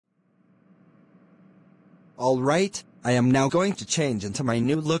Alright, I am now going to change into my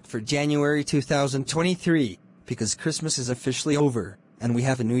new look for January 2023, because Christmas is officially over, and we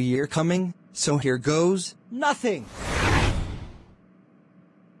have a new year coming, so here goes nothing!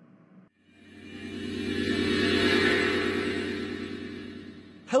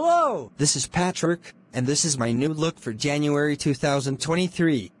 Hello! This is Patrick, and this is my new look for January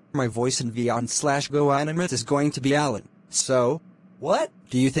 2023. My voice in Vyond/Go animate is going to be Alan. So, what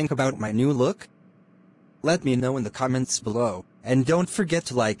do you think about my new look? Let me know in the comments below, and don't forget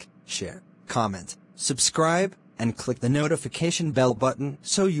to like, share, comment, subscribe, and click the notification bell button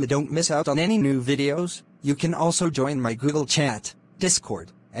so you don't miss out on any new videos. You can also join my Google Chat,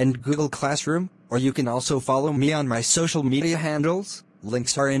 Discord, and Google Classroom, or you can also follow me on my social media handles.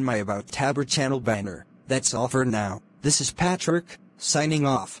 Links are in my About tab or channel banner. That's all for now. This is Patrick, signing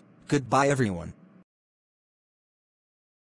off. Goodbye everyone.